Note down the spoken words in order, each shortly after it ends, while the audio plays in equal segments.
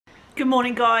Good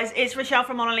morning guys, it's Rachelle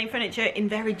from Online Furniture in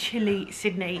very chilly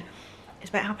Sydney.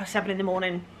 It's about 7:30 in the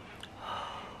morning.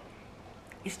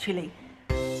 It's chilly.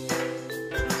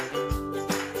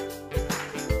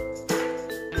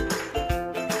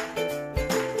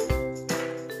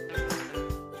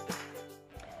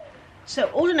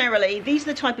 So ordinarily, these are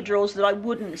the type of drawers that I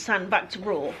wouldn't sand back to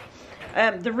raw.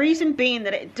 The reason being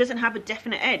that it doesn't have a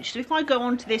definite edge. So if I go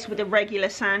onto this with a regular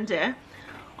sander,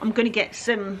 I'm going to get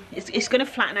some, it's going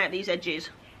to flatten out these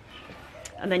edges.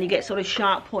 And then you get sort of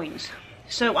sharp points.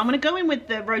 So I'm going to go in with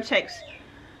the Rotex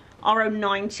RO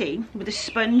 90 with a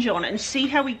sponge on and see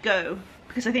how we go.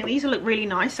 Because I think these will look really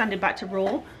nice sanded back to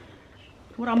raw.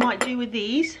 What I might do with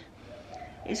these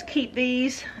is keep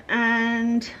these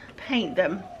and paint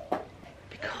them.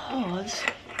 Because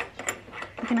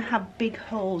we're going to have big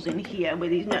holes in here where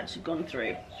these nuts have gone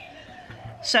through.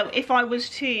 So if I was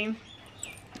to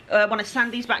want to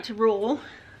sand these back to raw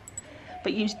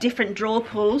but use different drawer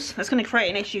pulls, that's going to create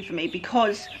an issue for me,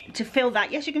 because to fill that,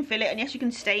 yes you can fill it and yes you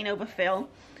can stain over fill,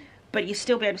 but you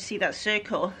still be able to see that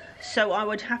circle. So I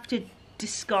would have to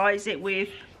disguise it with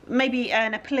maybe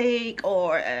an applique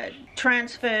or a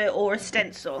transfer or a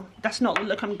stencil. That's not the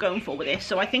look I'm going for with this.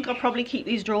 So I think I'll probably keep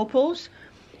these drawer pulls,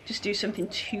 just do something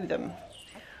to them.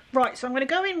 Right, so I'm going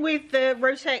to go in with the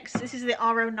Rotex, this is the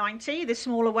RO 90, the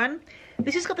smaller one.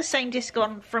 This has got the same disc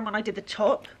on from when I did the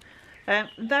top.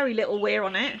 Very little wear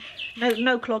on it,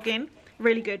 no clogging,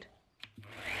 really good.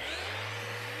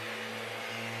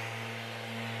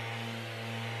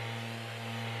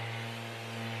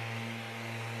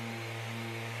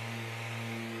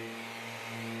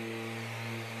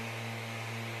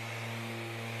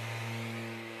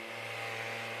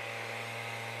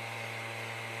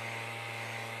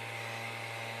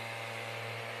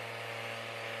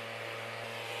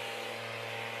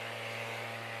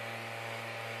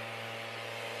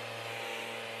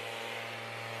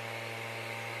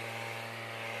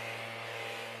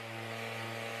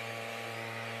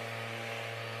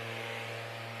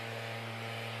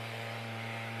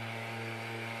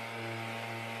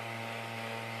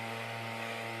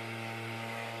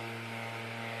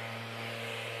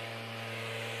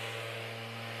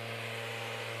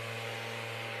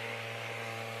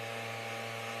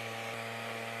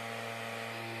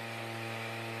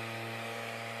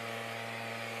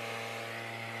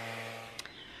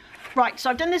 Right, so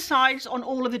I've done the sides on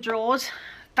all of the drawers.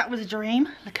 That was a dream.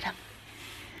 Look at them.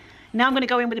 Now I'm going to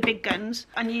go in with the big guns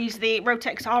and use the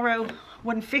Rotex RO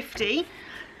 150.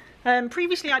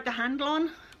 Previously I had the handle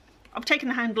on. I've taken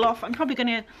the handle off. I'm probably going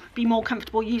to be more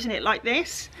comfortable using it like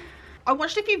this. I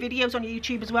watched a few videos on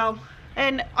YouTube as well,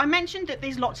 and I mentioned that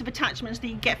there's lots of attachments that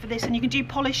you get for this and you can do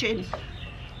polishing.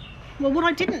 Well, what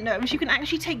I didn't know is you can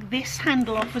actually take this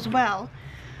handle off as well,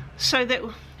 so that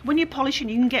when you're polishing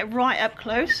you can get right up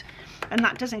close and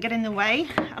that doesn't get in the way.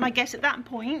 And I guess at that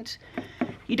point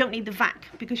you don't need the vac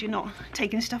because you're not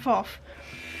taking stuff off.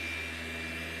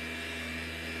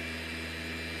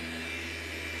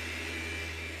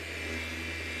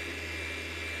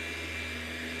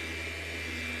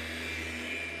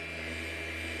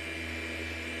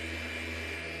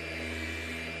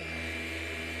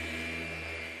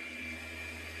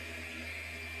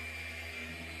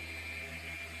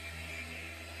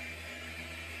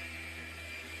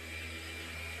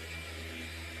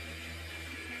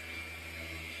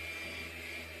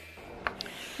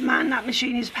 Man, that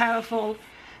machine is powerful,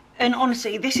 and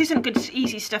honestly this isn't good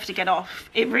easy stuff to get off.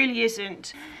 It really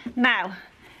isn't. Now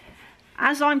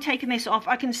as I'm taking this off,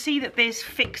 I can see that there's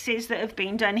fixes that have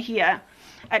been done here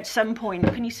at some point.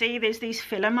 Can you see there's these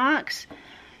filler marks?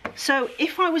 So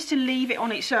if I was to leave it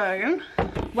on its own,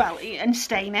 well, and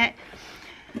stain it,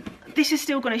 this is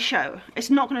still going to show. It's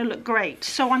not going to look great.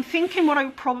 So I'm thinking what I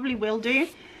probably will do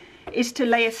is to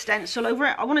lay a stencil over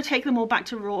it. I want to take them all back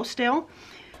to raw still.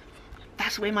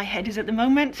 That's where my head is at the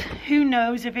moment. Who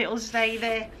knows if it'll stay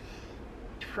there?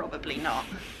 Probably not.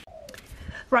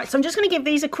 Right, so I'm just going to give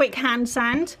these a quick hand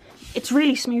sand. It's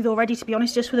really smooth already, to be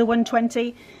honest, just with a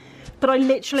 120. But I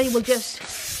literally will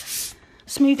just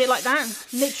smooth it like that,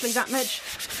 literally that much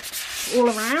all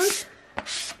around.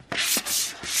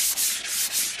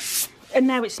 And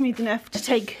now it's smooth enough to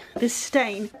take this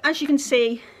stain. As you can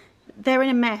see, they're in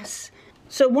a mess.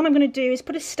 So what I'm going to do is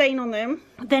put a stain on them,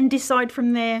 then decide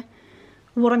from there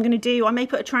what I'm going to do. I may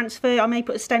put a transfer, I may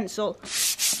put a stencil.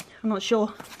 I'm not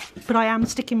sure, but I am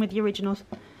sticking with the originals.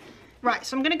 Right,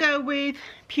 so I'm going to go with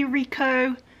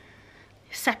Purico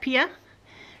Sepia.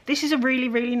 This is a really,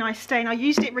 really nice stain. I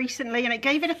used it recently and it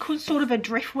gave it a sort of a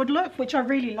driftwood look, which I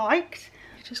really liked.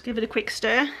 Just give it a quick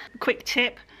stir. A quick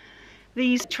tip,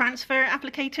 these transfer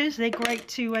applicators. They're great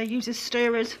to use as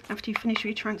stirrers after you finish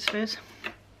your transfers.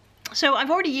 So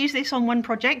I've already used this on one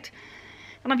project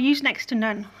and I've used next to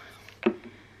none.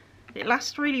 It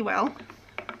lasts really well.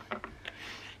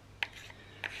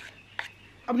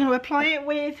 I'm going to apply it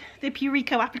with the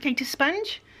Purico applicator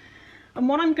sponge, and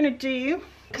what I'm going to do,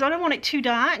 because I don't want it too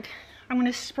dark, I'm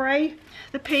going to spray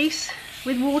the piece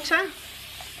with water.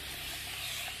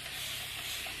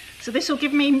 So this will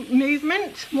give me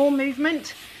movement, more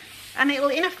movement, and it will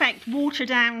in effect water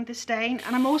down the stain.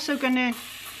 And I'm also going to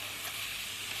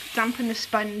dampen the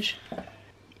sponge.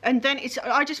 And then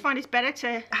I just find it's better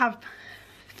to have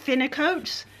thinner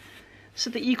coats so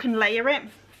that you can layer it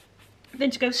than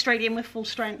to go straight in with full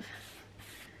strength.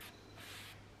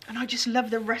 And I just love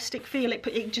the rustic feel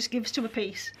it just gives to a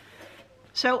piece.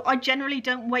 So I generally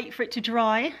don't wait for it to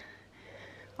dry.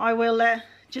 I will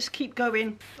just keep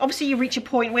going. Obviously you reach a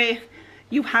point where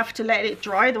you have to let it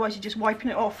dry, otherwise you're just wiping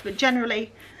it off, but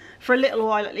generally for a little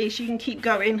while at least you can keep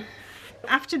going.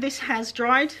 After this has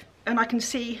dried and I can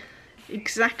see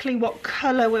exactly what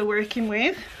colour we're working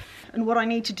with and what I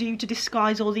need to do to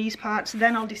disguise all these parts,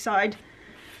 then I'll decide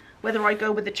whether I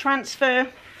go with a transfer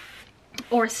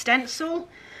or a stencil,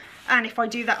 and if I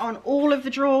do that on all of the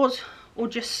drawers or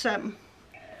just some.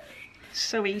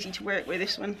 So easy to work with,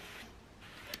 this one.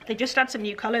 They just had some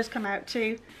new colours come out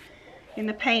too in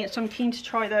the paint, so I'm keen to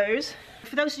try those.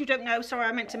 For those who don't know, sorry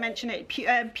I meant to mention it,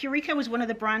 Purico is one of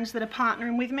the brands that are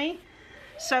partnering with me.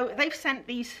 So they've sent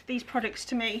these products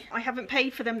to me. I haven't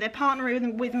paid for them, they're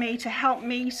partnering with me to help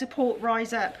me support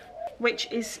Rise Up,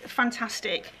 which is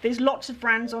fantastic. There's lots of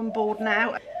brands on board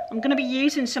now. I'm going to be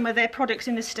using some of their products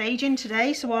in the staging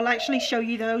today, so I'll actually show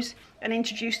you those and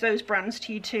introduce those brands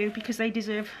to you too, because they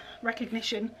deserve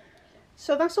recognition.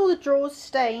 So that's all the drawers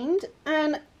stained,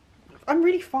 and I'm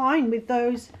really fine with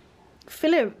those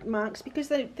filler marks because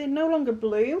they're no longer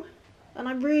blue, and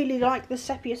I really like the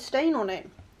sepia stain on it.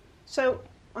 So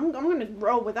I'm going to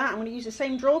roll with that. I'm going to use the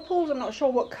same drawer pulls. I'm not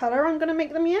sure what colour I'm going to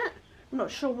make them yet. I'm not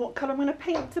sure what colour I'm going to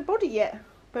paint the body yet,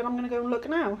 but I'm going to go and look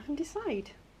now and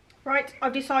decide. Right,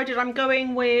 I've decided I'm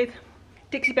going with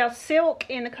Dixie Belle Silk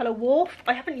in the colour Wharf.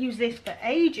 I haven't used this for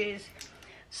ages.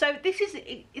 So this is,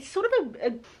 it's sort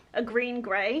of a green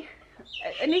grey.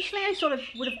 Initially I sort of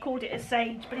would have called it a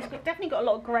sage, but it's definitely got a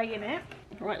lot of grey in it.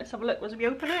 Right, let's have a look as we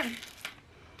open it.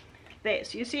 There,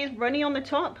 so you see it's runny on the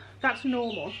top. That's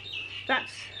normal.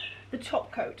 That's the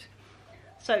top coat.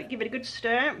 So give it a good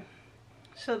stir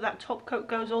so that top coat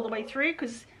goes all the way through,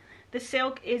 because the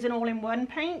silk is an all-in-one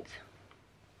paint.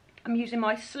 I'm using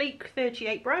my sleek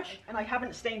 38 brush, and I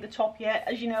haven't stained the top yet.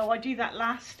 As you know, I do that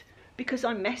last because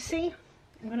I'm messy.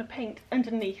 I'm going to paint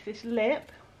underneath this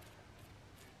lip,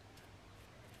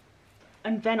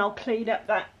 and then I'll clean up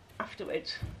that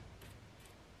afterwards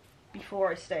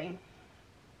before I stain.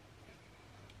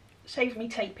 Saves me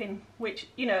taping, which,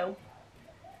 you know,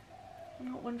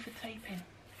 I'm not one for taping.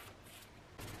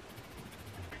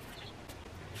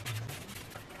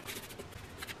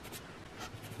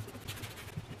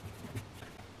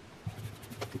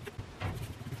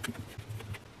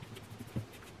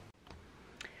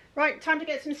 Right, time to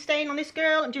get some stain on this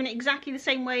girl. I'm doing it exactly the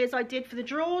same way as I did for the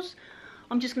drawers.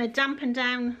 I'm just going to dampen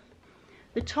down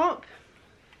the top.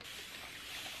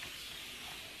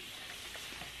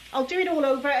 I'll do it all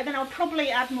over and then I'll probably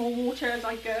add more water as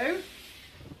I go.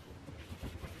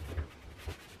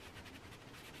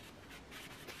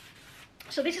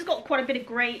 So this has got quite a bit of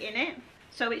grey in it,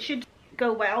 so it should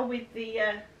go well with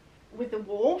the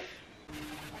Wharf.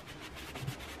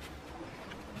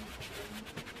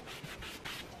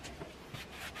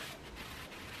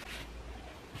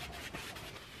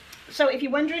 So if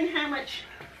you're wondering how much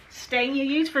stain you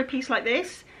use for a piece like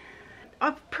this,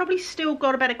 I've probably still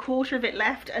got about a quarter of it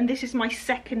left, and this is my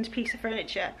second piece of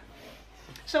furniture.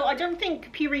 So I don't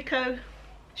think Purico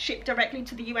ship directly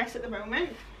to the US at the moment,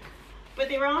 but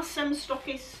there are some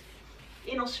stockists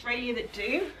in Australia that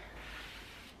do.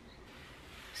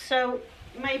 So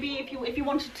maybe if you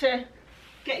wanted to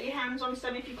get your hands on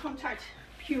some, if you contact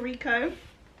Purico,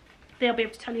 they'll be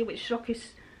able to tell you which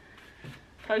stockists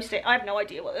post it. I have no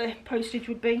idea what the postage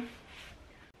would be.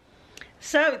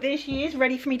 So there she is,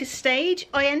 ready for me to stage.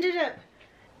 I ended up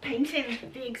painting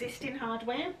the existing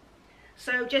hardware.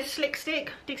 So just slick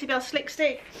stick, Dixie Belle slick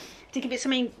stick, to give it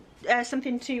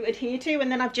something to adhere to,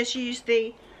 and then I've just used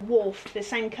the Wharf, the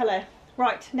same colour.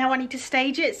 Right, now I need to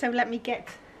stage it, so let me get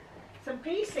some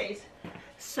pieces.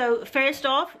 So first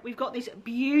off, we've got this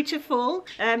beautiful,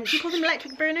 do you call them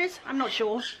electric burners? I'm not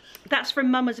sure. That's from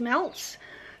Mama's Melts.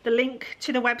 The link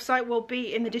to the website will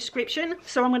be in the description.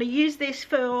 So I'm going to use this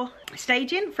for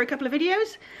staging for a couple of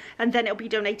videos, and then it'll be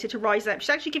donated to Rise Up. She's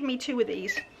actually given me 2 of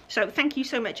these. So thank you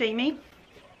so much, Amy.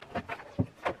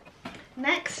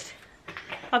 Next,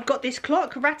 I've got this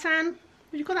clock, rattan.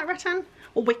 Would you call that rattan?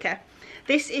 Or wicker.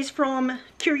 This is from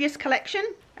Curious Collection.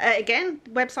 Again,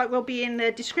 the website will be in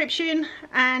the description,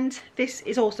 and this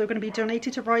is also going to be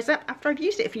donated to Rise Up after I've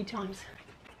used it a few times.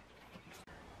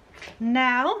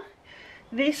 Now,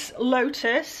 this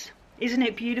lotus, isn't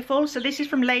it beautiful? So this is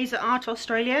from Laser Art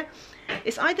Australia.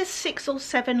 It's either 6 or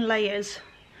 7 layers.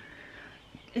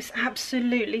 It's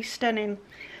absolutely stunning.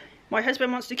 My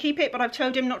husband wants to keep it, but I've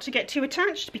told him not to get too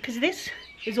attached because this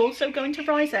is also going to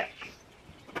Rise Up.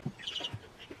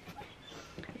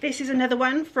 This is another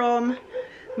one from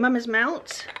Mama's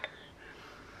Melt.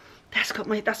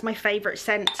 That's my favourite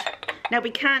scent. Now,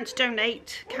 we can't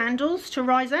donate candles to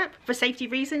Rise Up for safety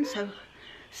reasons, so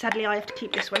sadly I have to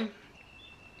keep this one.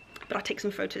 But I'll take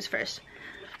some photos first.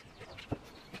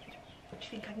 I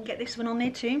think I can get this one on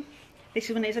there too. This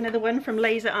one is another one from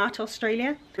Laser Art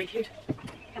Australia. Very cute.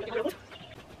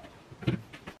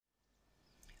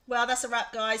 Well, that's a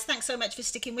wrap, guys. Thanks so much for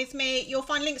sticking with me. You'll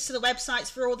find links to the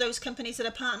websites for all those companies that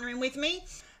are partnering with me.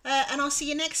 And I'll see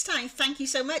you next time. Thank you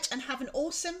so much and have an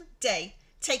awesome day.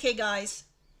 Take care, guys.